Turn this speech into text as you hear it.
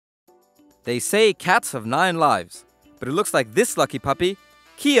They say cats have 9 lives, but it looks like this lucky puppy,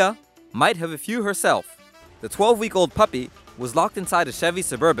 Kia, might have a few herself. The 12-week-old puppy was locked inside a Chevy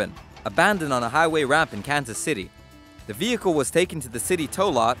Suburban, abandoned on a highway ramp in Kansas City. The vehicle was taken to the city tow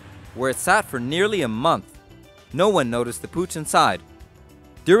lot, where it sat for nearly a month. No one noticed the pooch inside.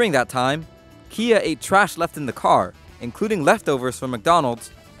 During that time, Kia ate trash left in the car, including leftovers from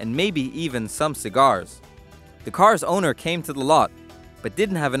McDonald's and maybe even some cigars. The car's owner came to the lot, but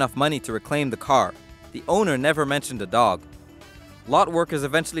didn't have enough money to reclaim the car. The owner never mentioned a dog. Lot workers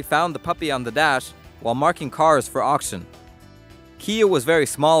eventually found the puppy on the dash while marking cars for auction. Kia was very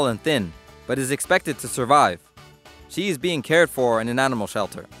small and thin, but is expected to survive. She is being cared for in an animal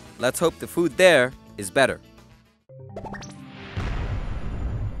shelter. Let's hope the food there is better.